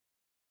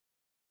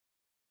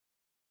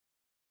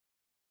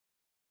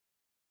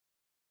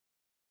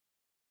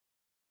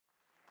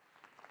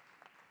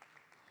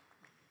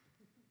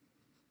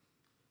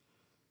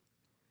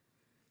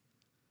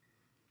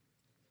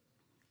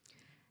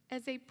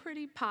As a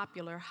pretty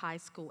popular high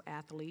school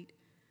athlete,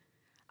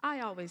 I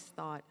always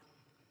thought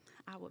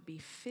I would be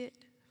fit,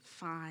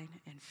 fine,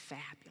 and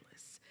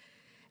fabulous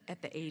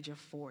at the age of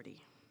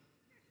 40,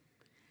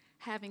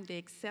 having the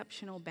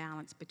exceptional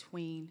balance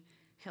between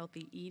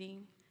healthy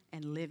eating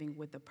and living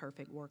with the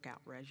perfect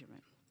workout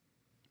regimen.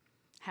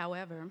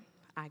 However,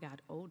 I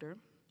got older,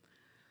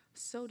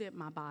 so did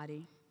my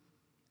body,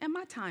 and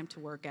my time to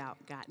work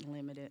out got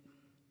limited.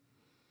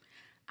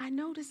 I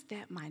noticed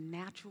that my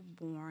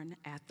natural-born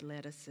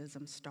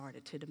athleticism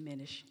started to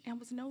diminish and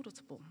was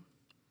noticeable.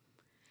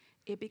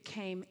 It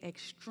became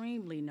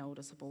extremely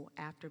noticeable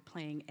after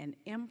playing an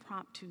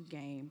impromptu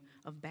game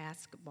of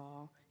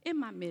basketball in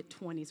my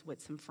mid-20s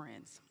with some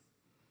friends.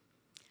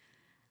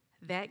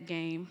 That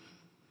game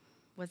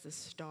was the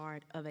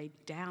start of a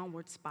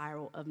downward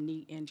spiral of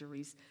knee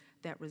injuries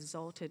that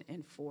resulted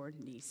in 4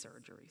 knee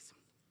surgeries.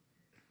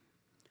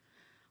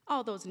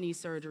 All those knee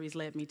surgeries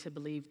led me to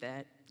believe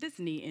that this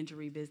knee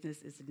injury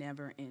business is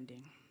never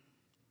ending.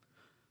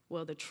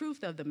 Well, the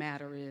truth of the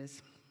matter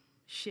is,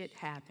 shit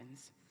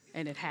happens,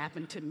 and it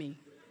happened to me.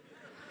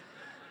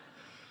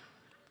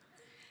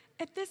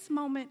 At this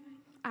moment,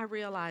 I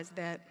realized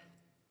that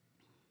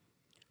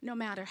no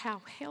matter how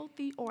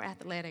healthy or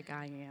athletic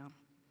I am,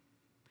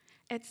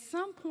 at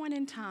some point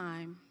in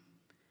time,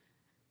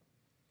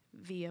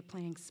 via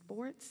playing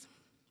sports,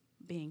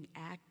 being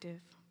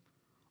active,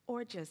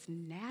 or just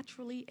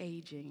naturally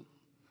aging,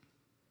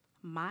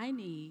 my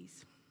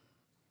knees,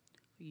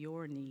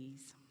 your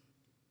knees,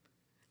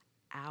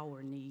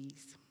 our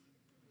knees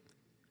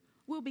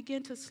will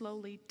begin to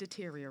slowly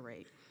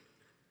deteriorate.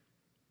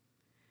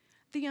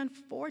 The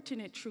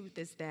unfortunate truth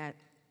is that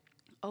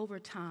over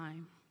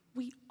time,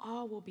 we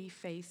all will be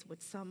faced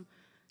with some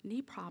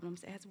knee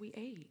problems as we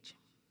age.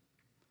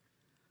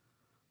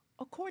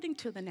 According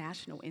to the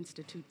National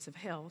Institutes of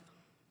Health,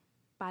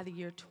 by the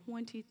year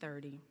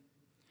 2030,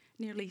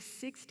 nearly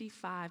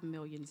 65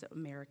 million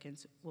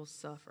Americans will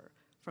suffer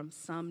from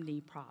some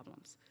knee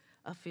problems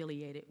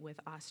affiliated with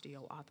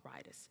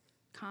osteoarthritis,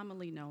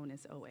 commonly known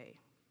as OA.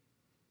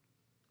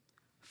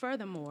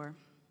 Furthermore,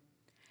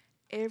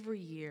 every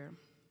year,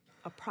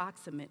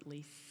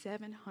 approximately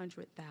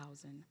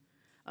 700,000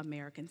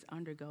 Americans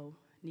undergo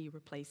knee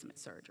replacement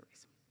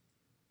surgeries.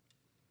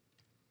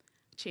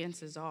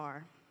 Chances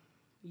are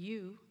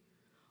you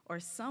or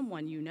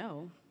someone you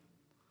know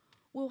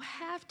will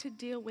have to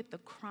deal with the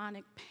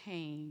chronic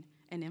pain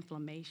and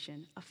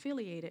inflammation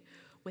affiliated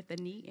with a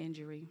knee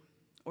injury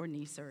or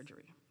knee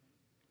surgery.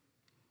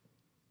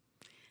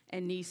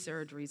 And knee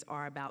surgeries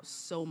are about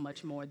so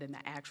much more than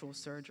the actual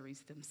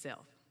surgeries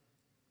themselves.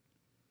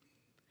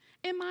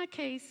 In my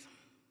case,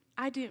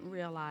 I didn't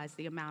realize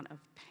the amount of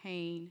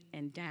pain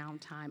and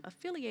downtime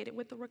affiliated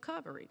with the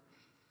recovery.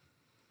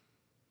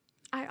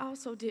 I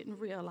also didn't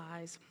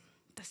realize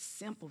the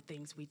simple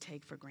things we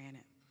take for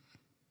granted,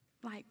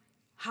 like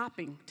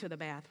hopping to the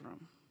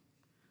bathroom,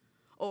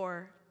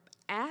 or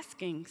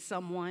asking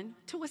someone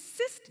to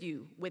assist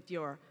you with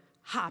your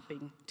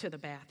hopping to the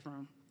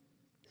bathroom.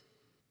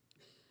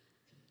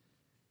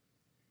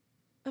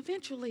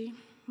 Eventually,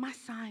 my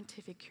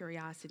scientific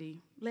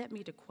curiosity led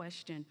me to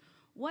question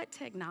what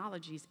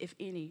technologies, if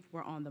any,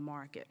 were on the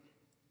market.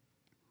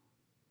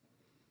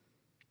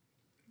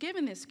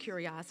 Given this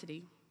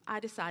curiosity, I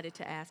decided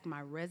to ask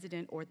my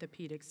resident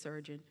orthopedic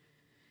surgeon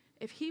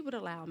if he would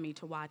allow me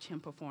to watch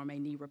him perform a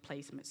knee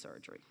replacement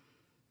surgery.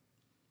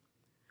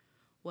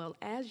 Well,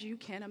 as you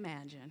can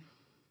imagine,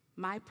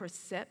 my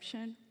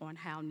perception on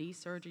how knee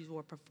surgeries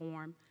were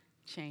performed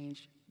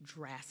changed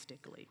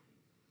drastically.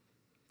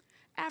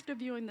 After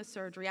viewing the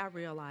surgery, I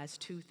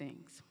realized 2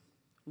 things.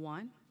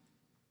 1,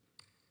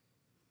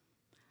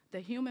 the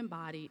human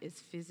body is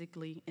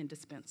physically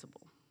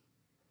indispensable.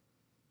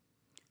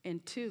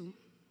 And 2,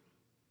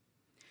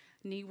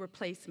 knee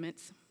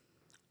replacements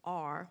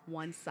are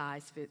one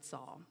size fits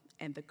all,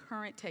 and the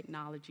current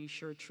technology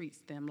sure treats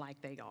them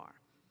like they are.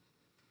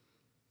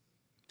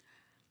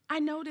 I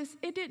noticed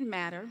it didn't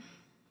matter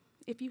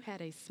if you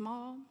had a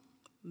small,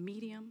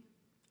 medium,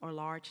 or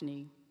large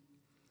knee.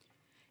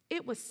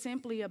 It was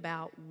simply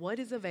about what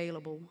is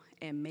available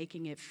and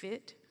making it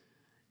fit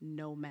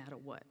no matter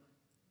what.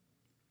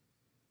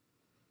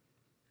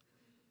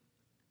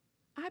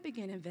 I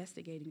began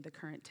investigating the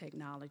current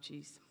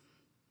technologies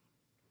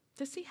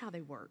to see how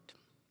they worked.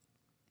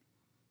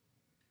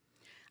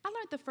 I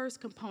learned the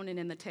first component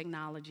in the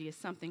technology is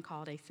something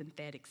called a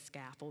synthetic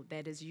scaffold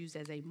that is used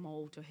as a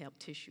mold to help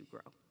tissue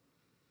grow.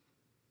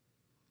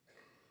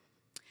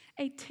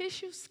 A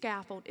tissue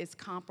scaffold is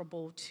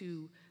comparable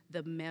to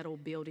the metal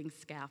building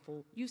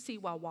scaffold you see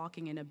while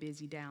walking in a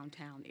busy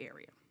downtown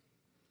area.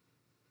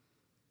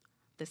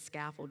 The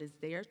scaffold is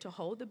there to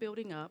hold the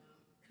building up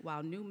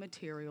while new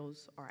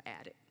materials are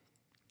added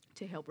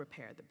to help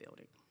repair the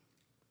building.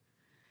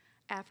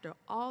 After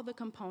all the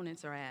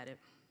components are added,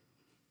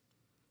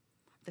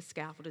 the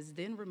scaffold is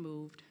then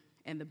removed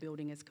and the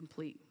building is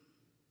complete.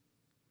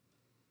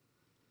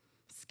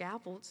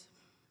 Scaffolds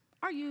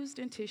are used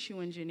in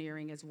tissue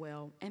engineering as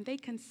well, and they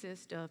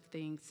consist of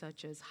things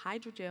such as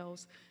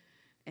hydrogels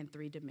and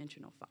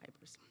 3-dimensional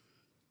fibers.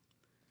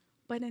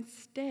 But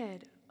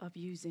instead of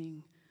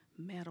using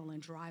metal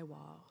and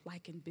drywall,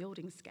 like in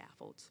building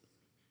scaffolds,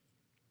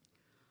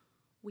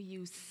 we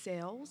use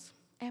cells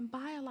and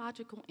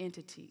biological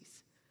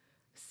entities,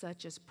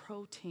 such as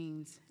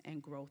proteins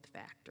and growth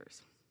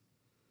factors.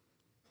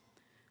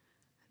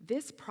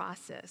 This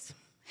process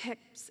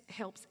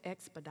helps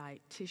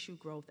expedite tissue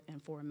growth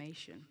and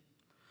formation,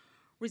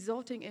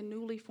 resulting in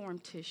newly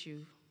formed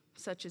tissue,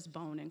 such as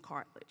bone and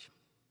cartilage.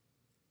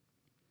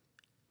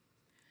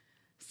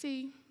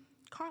 See,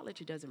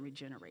 cartilage doesn't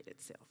regenerate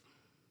itself.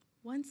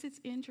 Once it's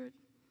injured,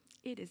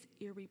 it is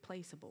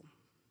irreplaceable.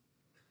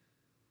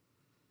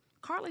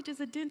 Cartilage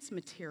is a dense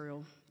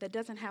material that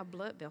doesn't have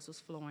blood vessels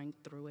flowing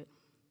through it,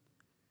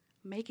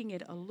 making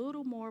it a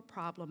little more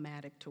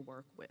problematic to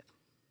work with.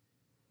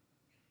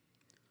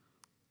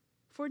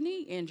 For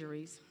knee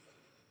injuries,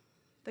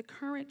 the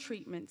current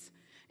treatments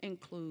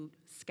include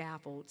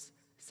scaffolds,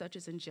 such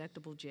as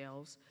injectable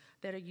gels,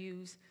 that are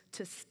used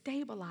to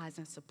stabilize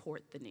and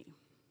support the knee.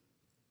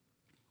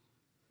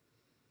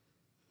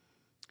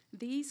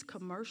 These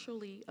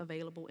commercially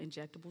available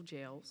injectable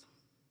gels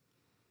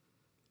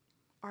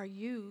are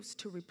used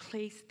to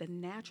replace the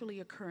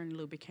naturally occurring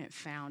lubricant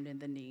found in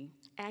the knee,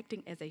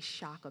 acting as a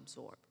shock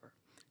absorber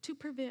to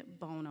prevent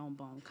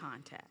bone-on-bone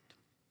contact.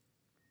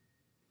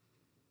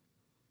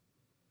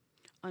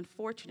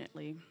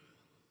 Unfortunately,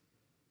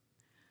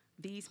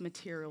 these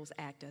materials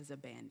act as a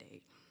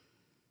Band-Aid.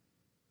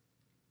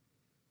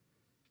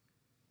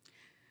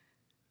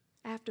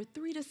 After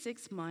 3 to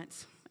 6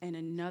 months, and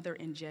another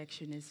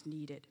injection is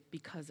needed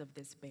because of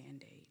this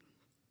Band-Aid.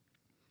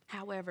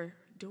 However,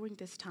 during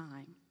this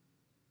time,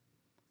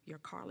 your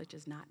cartilage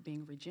is not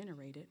being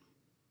regenerated,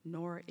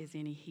 nor is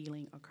any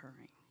healing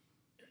occurring.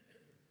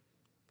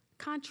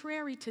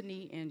 Contrary to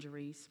knee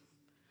injuries,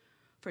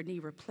 for knee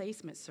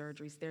replacement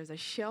surgeries, there's a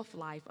shelf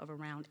life of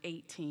around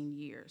 18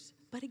 years.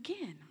 But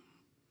again,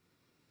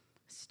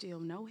 still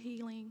no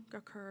healing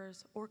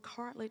occurs or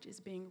cartilage is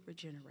being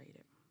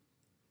regenerated.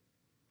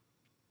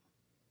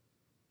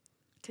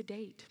 To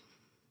date,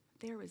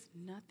 there is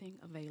nothing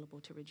available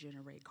to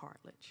regenerate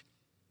cartilage.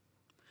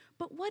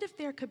 But what if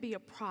there could be a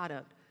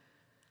product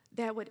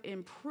that would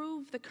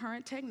improve the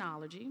current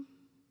technology,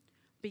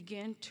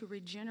 begin to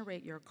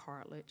regenerate your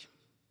cartilage,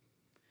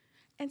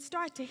 and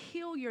start to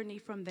heal your knee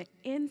from the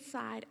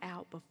inside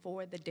out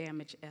before the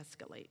damage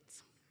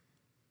escalates?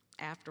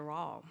 After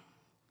all,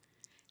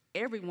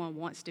 everyone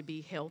wants to be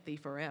healthy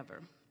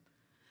forever.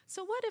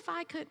 So what if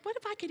I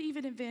could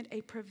even invent a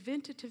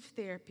preventative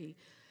therapy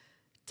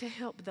to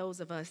help those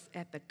of us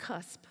at the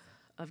cusp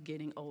of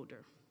getting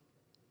older?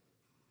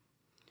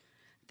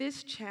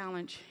 This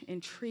challenge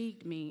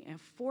intrigued me and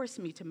forced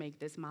me to make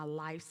this my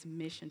life's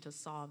mission to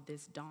solve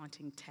this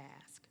daunting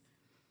task.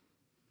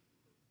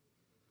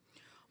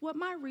 What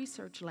my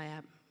research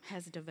lab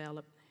has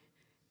developed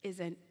is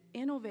an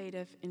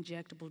innovative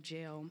injectable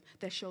gel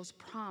that shows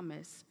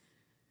promise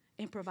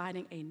in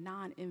providing a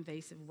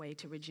non-invasive way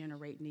to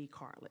regenerate knee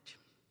cartilage.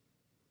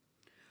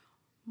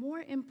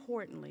 More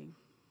importantly,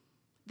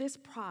 this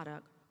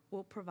product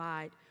will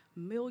provide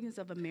millions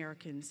of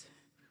Americans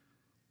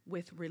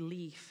with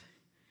relief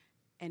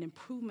and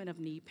improvement of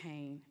knee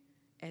pain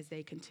as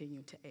they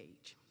continue to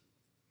age,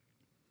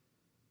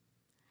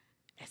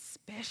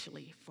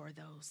 especially for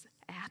those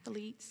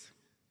athletes,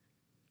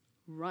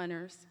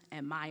 runners,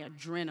 and my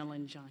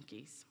adrenaline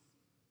junkies.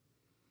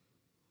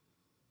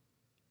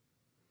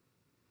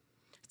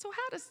 So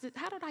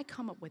how did I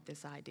come up with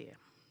this idea?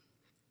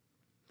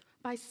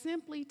 By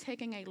simply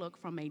taking a look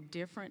from a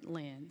different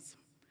lens,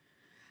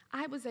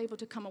 I was able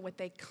to come up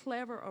with a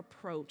clever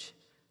approach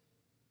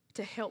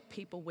to help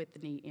people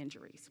with knee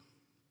injuries.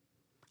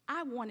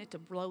 I wanted to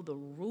blow the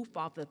roof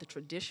off of the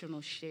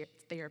traditional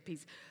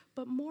therapies,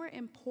 but more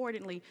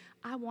importantly,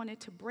 I wanted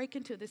to break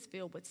into this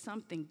field with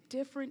something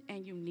different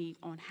and unique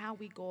on how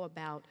we go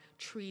about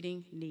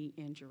treating knee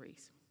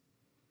injuries.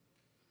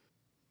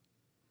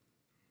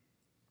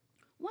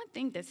 One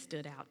thing that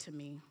stood out to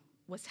me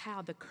was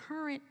how the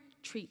current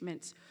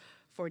treatments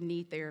for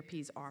knee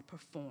therapies are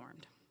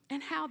performed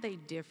and how they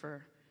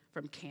differ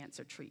from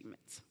cancer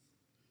treatments.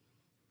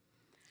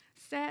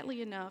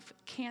 Sadly enough,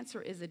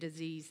 cancer is a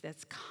disease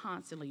that's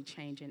constantly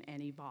changing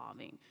and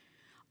evolving,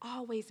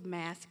 always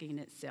masking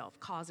itself,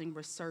 causing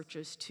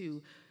researchers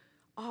to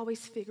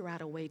always figure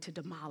out a way to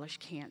demolish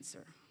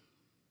cancer.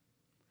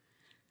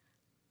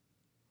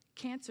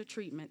 Cancer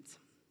treatments,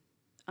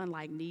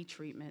 unlike knee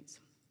treatments,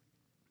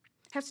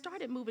 have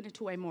started moving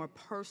into a more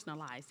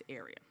personalized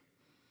area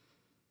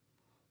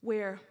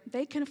where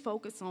they can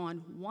focus on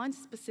one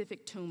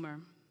specific tumor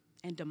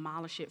and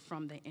demolish it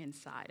from the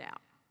inside out,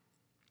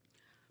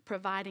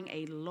 providing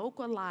a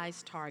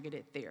localized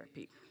targeted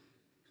therapy.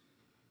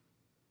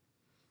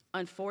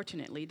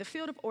 Unfortunately, the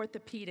field of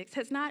orthopedics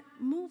has not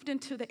moved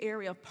into the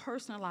area of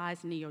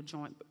personalized knee or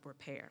joint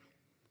repair.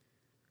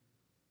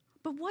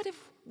 But what if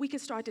we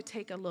could start to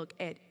take a look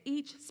at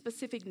each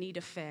specific knee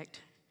defect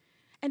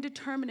and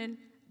determine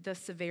the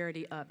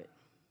severity of it?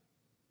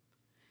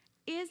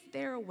 Is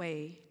there a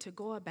way to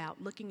go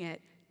about looking at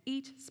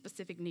each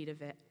specific knee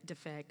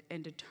defect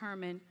and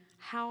determine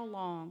how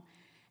long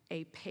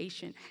a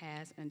patient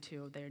has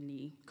until their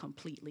knee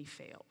completely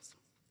fails.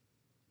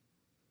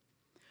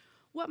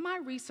 What my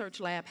research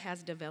lab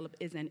has developed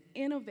is an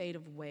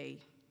innovative way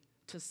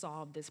to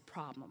solve this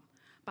problem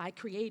by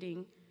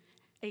creating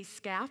a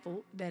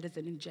scaffold that is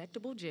an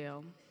injectable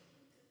gel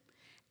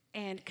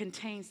and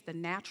contains the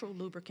natural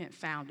lubricant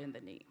found in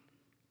the knee,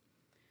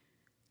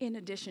 in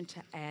addition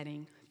to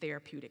adding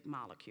therapeutic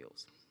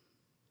molecules.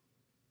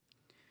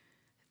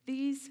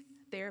 These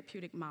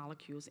therapeutic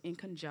molecules, in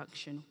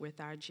conjunction with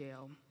our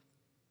gel,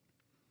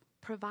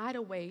 provide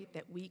a way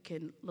that we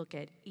can look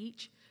at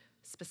each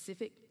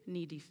specific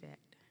knee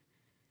defect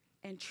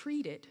and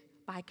treat it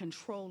by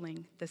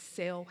controlling the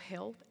cell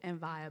health and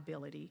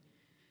viability,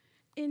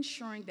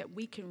 ensuring that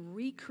we can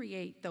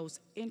recreate those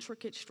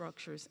intricate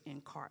structures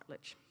in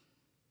cartilage.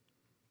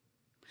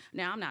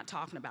 Now, I'm not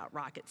talking about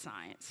rocket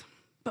science,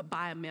 but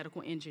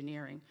biomedical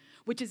engineering,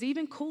 which is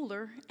even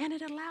cooler, and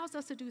it allows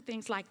us to do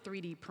things like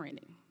 3D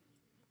printing.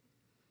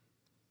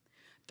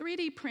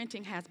 3D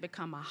printing has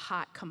become a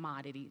hot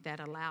commodity that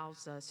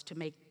allows us to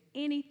make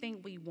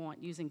anything we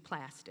want using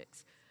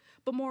plastics.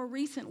 But more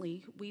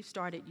recently, we've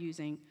started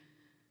using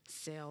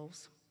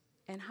cells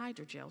and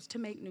hydrogels to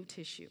make new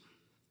tissue.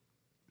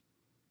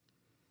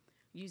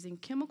 Using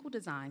chemical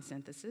design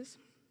synthesis,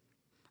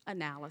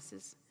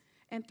 analysis,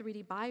 and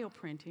 3D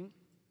bioprinting,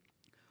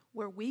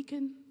 where we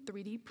can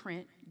 3D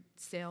print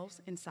cells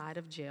inside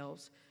of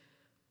gels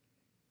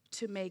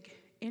to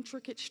make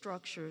intricate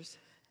structures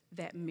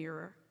that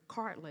mirror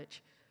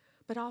cartilage,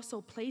 but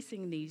also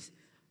placing these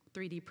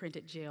 3D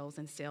printed gels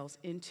and cells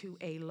into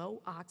a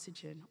low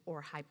oxygen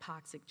or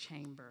hypoxic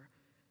chamber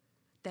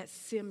that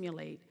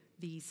simulate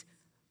these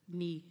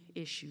knee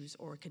issues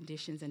or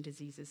conditions and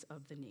diseases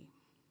of the knee.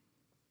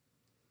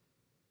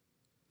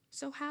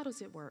 So how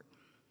does it work?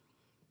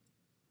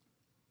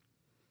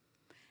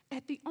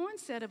 At the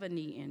onset of a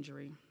knee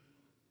injury,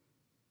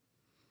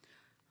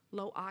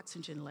 low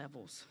oxygen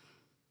levels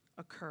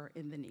occur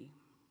in the knee.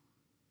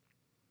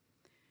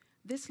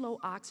 This low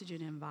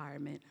oxygen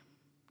environment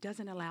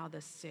doesn't allow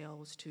the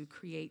cells to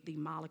create the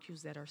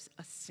molecules that are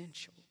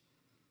essential.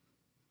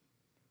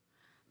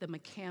 The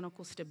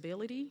mechanical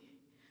stability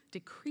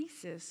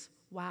decreases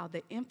while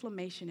the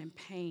inflammation and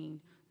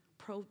pain,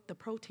 the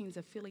proteins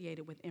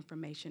affiliated with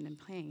inflammation and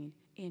pain,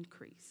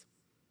 increase.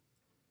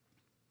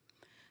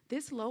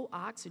 This low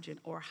oxygen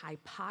or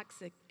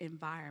hypoxic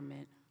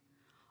environment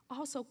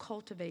also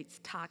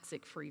cultivates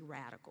toxic free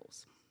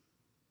radicals.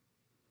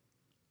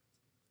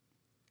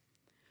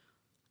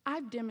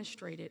 I've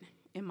demonstrated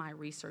in my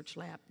research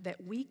lab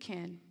that we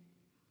can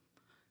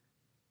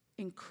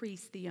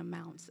increase the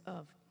amounts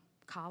of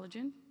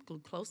collagen,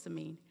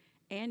 glucosamine,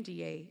 and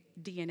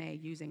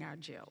DNA using our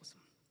gels.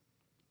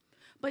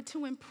 But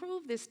to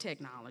improve this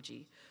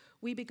technology,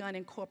 we began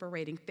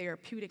incorporating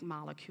therapeutic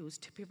molecules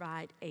to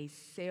provide a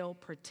cell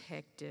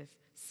protective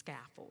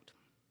scaffold.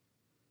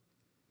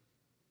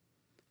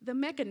 The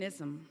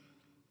mechanism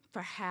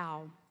for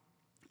how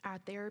our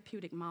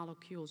therapeutic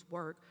molecules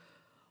work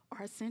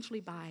are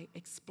essentially by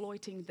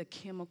exploiting the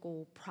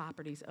chemical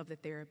properties of the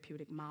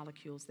therapeutic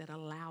molecules that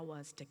allow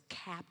us to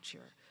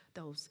capture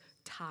those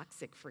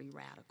toxic free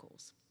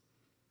radicals.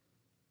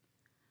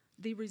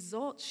 The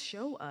results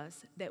show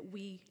us that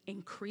we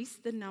increase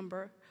the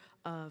number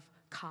of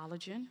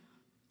collagen,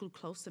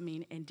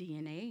 glucosamine, and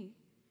DNA,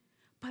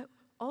 but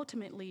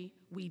ultimately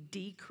we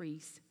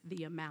decrease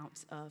the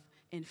amounts of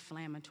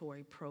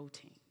inflammatory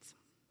proteins.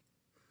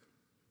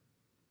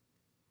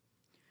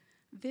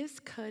 This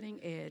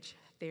cutting-edge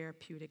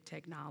therapeutic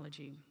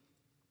technology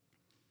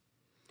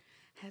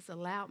has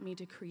allowed me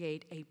to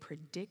create a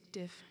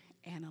predictive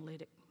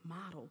analytic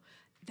model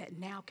that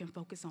now can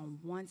focus on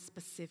one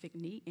specific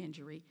knee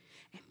injury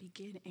and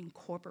begin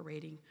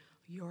incorporating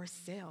your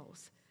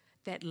cells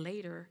that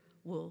later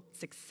will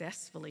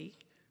successfully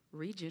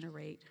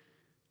regenerate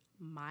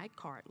my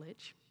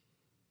cartilage,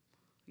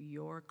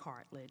 your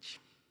cartilage,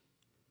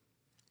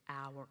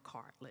 our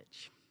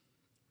cartilage.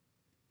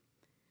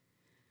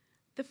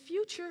 The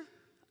future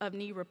of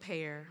knee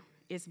repair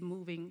is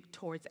moving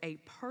towards a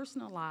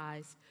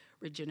personalized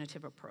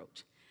regenerative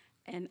approach.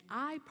 And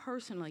I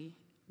personally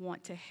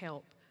want to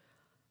help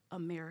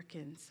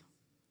Americans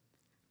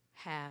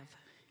have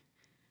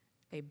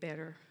a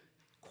better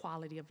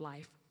quality of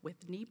life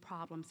with knee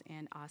problems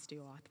and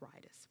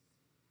osteoarthritis.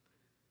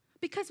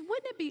 Because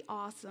wouldn't it be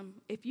awesome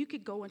if you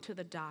could go into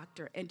the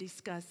doctor and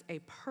discuss a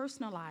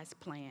personalized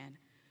plan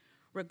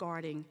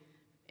regarding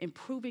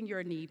improving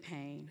your knee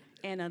pain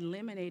and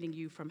eliminating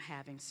you from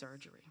having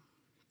surgery?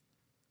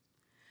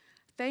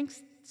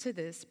 Thanks to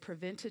this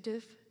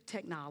preventative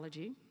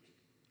technology,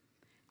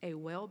 a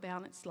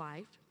well-balanced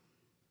life,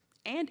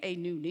 and a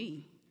new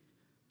knee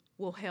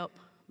will help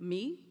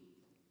me,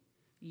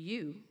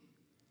 you,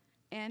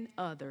 and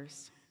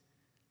others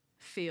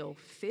feel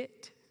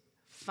fit,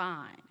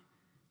 fine,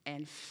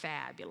 and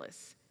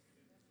fabulous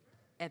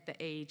at the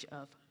age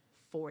of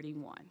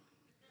 41.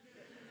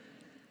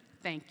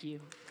 Thank you.